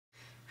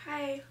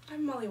Hi,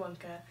 I'm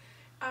Wonka.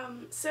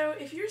 So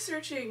if you're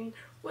searching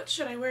what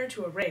should I wear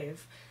to a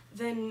rave,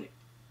 then,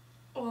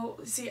 well,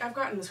 see, I've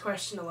gotten this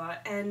question a lot,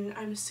 and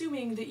I'm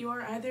assuming that you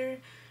are either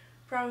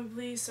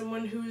probably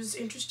someone who's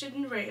interested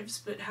in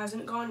raves but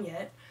hasn't gone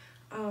yet,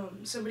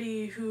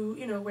 somebody who,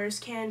 you know, wears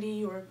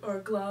candy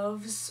or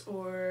gloves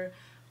or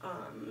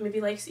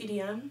maybe likes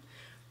EDM,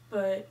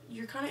 but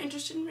you're kind of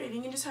interested in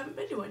raving and just haven't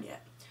been to one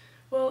yet.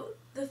 Well,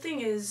 the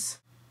thing is,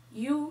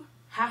 you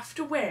have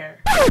to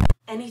wear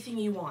anything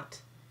you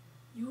want.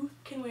 You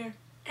can wear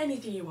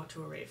anything you want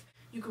to a rave.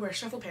 You can wear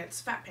shuffle pants,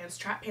 fat pants,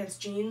 trap pants,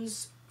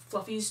 jeans,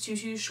 fluffies,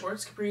 tutus,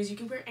 shorts, capris. You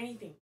can wear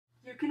anything.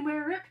 You can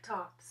wear rip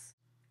tops,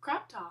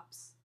 crop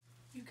tops.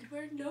 You could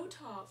wear no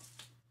top,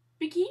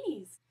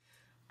 bikinis.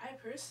 I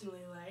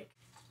personally like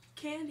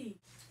candy,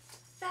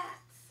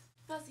 fats,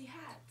 fuzzy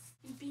hats,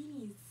 and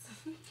beanies.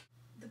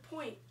 The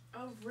point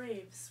of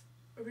raves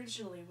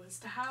originally was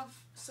to have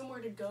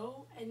somewhere to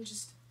go and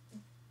just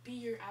be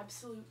your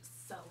absolute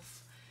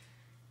self.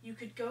 You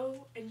could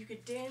go and you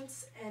could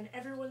dance and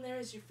everyone there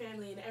is your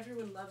family and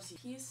everyone loves you.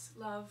 Peace,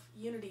 love,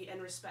 unity,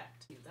 and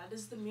respect. That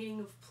is the meaning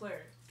of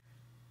PLUR.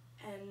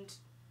 And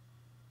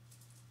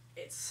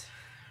it's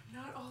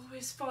not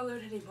always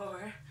followed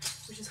anymore,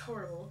 which is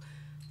horrible,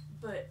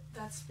 but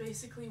that's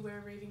basically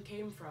where raving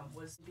came from,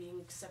 was being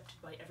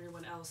accepted by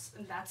everyone else.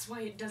 And that's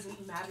why it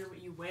doesn't matter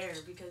what you wear,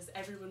 because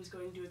everyone's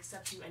going to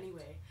accept you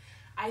anyway.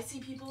 I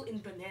see people in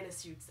banana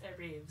suits at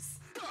raves.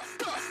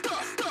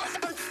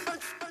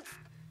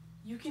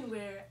 You can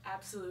wear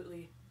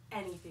absolutely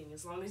anything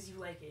as long as you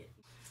like it.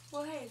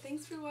 Well, hey,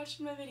 thanks for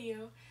watching my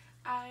video.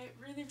 I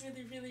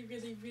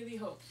really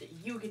hope that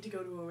you get to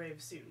go to a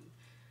rave soon.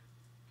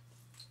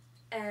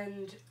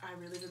 And I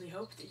really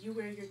hope that you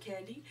wear your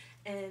candy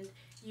and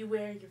you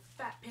wear your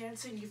fat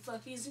pants and your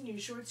fluffies and your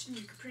shorts and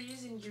your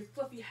capris and your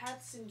fluffy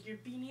hats and your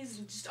beanies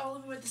and just all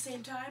of them at the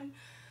same time.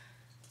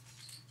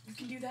 You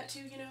can do that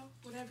too, you know,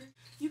 whatever.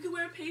 You can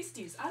wear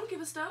pasties. I don't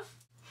give a stuff.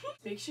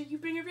 Make sure you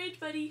bring a rage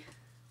buddy.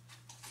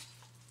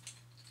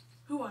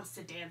 Who wants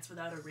to dance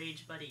without a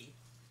rage buddy?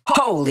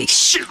 Holy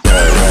shit!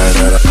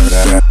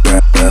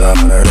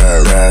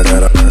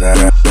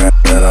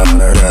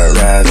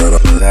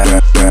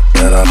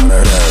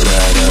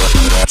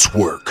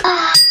 Twerk.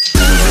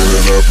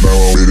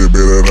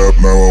 Beat it up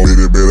now, beat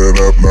it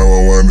up now, I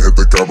want to hit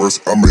the covers.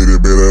 I'm beat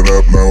it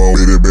up now,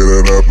 beat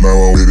it up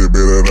now, beat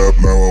it up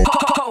now.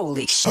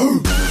 Holy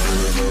shit!